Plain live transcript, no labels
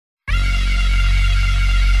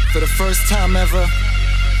For the first time ever,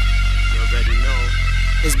 You already know.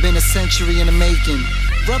 it's been a century in the making.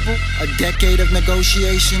 Rebel, a decade of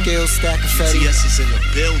negotiation. Skillz, StackaFetti. TS is in the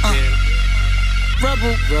building.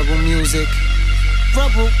 Rebel music.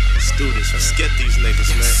 Rebel. Let's do this. Let's get these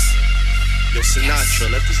niggas, man. Yo,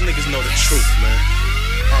 Sinatra, let these niggas know the truth, man.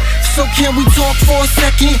 So can we talk for a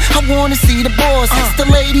second? I wanna see the boss. It's the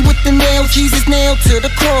lady with the nail, Jesus nailed to the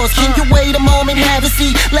cross. Can you wait a moment, have a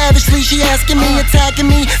seat? Lavishly she asking me, attacking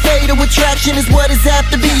me. Fatal attraction is what it's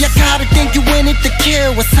apt to be. I gotta think you in it to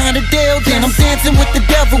kill. I signed a deal, then I'm dancing with the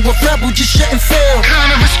devil. A rebel just shouldn't fail.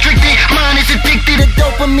 Kinda restricted, mine is addicted to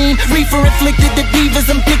dopamine. Reefer inflicted, the divas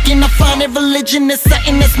I'm thinking. I find that religion is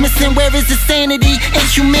something that's missing. Where is the sanity and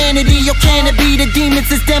humanity? Or can it be the demons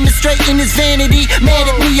is demonstrating his vanity? Mad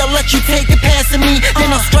at me, I'll let you take it past me,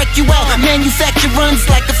 then I'll strike you out. Manufacture runs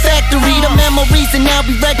like a factory. The memories and I'll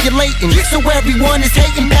be regulating, so everyone is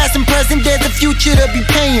hating. Past and present, there's a future to be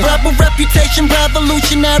paying. Rebel reputation,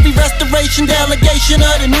 revolutionary restoration, delegation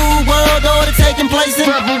of the new world order taking place in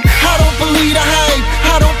Rebel. I don't believe the hype,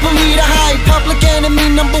 I don't believe the hype. Public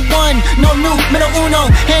enemy number one, no numero uno.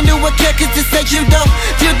 Handle what care cause this ain't you though.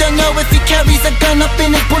 You don't know if he carries a gun up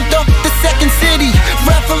in his bulldog. The second city,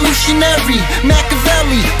 revolutionary,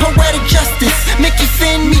 Machiavelli, poetic justice, Mickey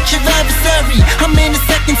Finn, meet your adversary. I'm in the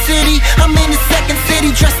second city, I'm in the second city,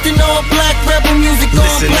 dressed in all black, rebel music on.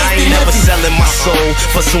 Listen, I ain't never selling my soul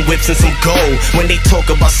for some whips and some gold. When they talk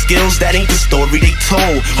about skills, that ain't the story they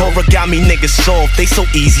told. Origami niggas soft, they so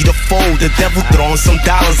easy to fold. The devil throwing some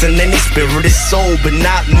dollars and then they spirit is sold. But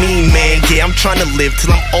not me, man, yeah, I'm trying to live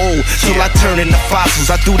till I'm old. Till I turn into fossils,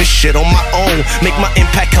 I do this shit on my own. Make my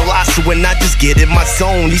impact colossal and I just get in my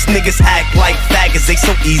zone. These niggas act like faggots, they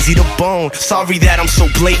so easy to bone. Sorry that I'm so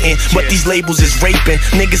blatant, but these labels is raping.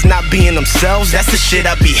 Niggas not being themselves, that's the shit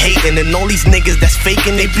I be hating. And all these niggas that's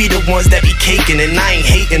faking, they be the ones that be caking. And I ain't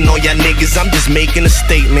hating on y'all niggas, I'm just making a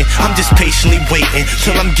statement. I'm just patiently waiting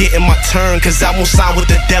till I'm getting my turn, cause I won't sign with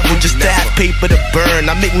the devil just to have paper to burn.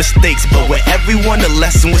 I make mistakes, but with everyone the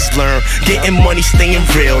lesson was learned. Getting money, staying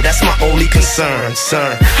real, that's my only concern,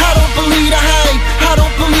 sir. I don't believe the hype, I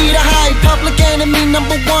don't believe the hype. Public enemy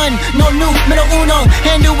number one, no numero uno.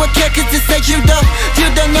 Handle what care cause this ain't you though. You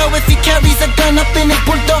don't know if he carries a gun up in his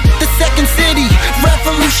bulldog. The second city,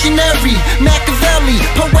 revolutionary, Machiavelli,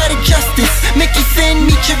 poetic justice, Mickey Finn,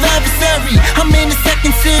 meet your adversary. I'm in the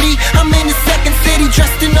second city, I'm in the second city,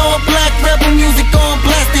 dressed in all black, rebel music on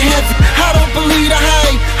blasting heavy. I don't believe the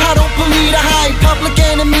hype, I don't believe the hype. Public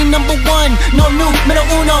enemy number one, no numero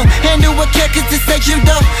uno. Handle what care cause this ain't you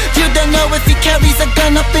though. You don't know if he carries a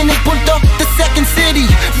gun up in his bulldog. The second city,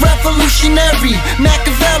 revolutionary,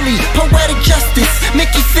 Machiavelli, poetic justice,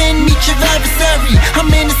 Mickey Finn, meet your adversary. I'm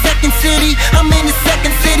in the second city, I'm in the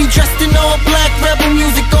second city, dressed in all black, rebel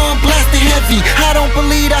music on blasting heavy. I don't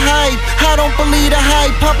believe the hype, I don't believe the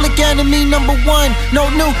hype. Public enemy number one, no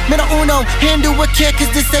numero uno. Handle what care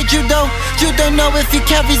cause this ain't you though. You don't know if he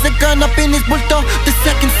carries a gun up in his bulldog. The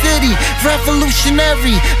second city,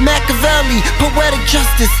 revolutionary, Machiavelli, poetic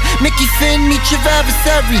justice, Mickey Finn, meet your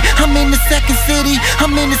adversary. I'm in the second city,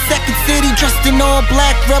 I'm in the second city, dressed in all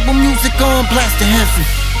black, rebel music on blasting heavy.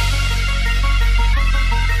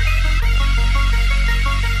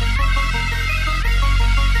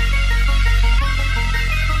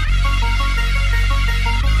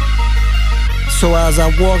 So as I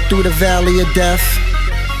walk through the valley of death,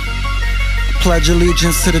 I pledge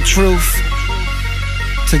allegiance to the truth,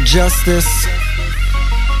 to justice.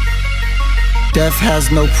 Death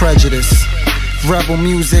has no prejudice. Rebel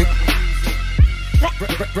music.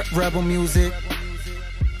 Rebel music.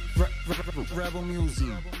 Rebel music.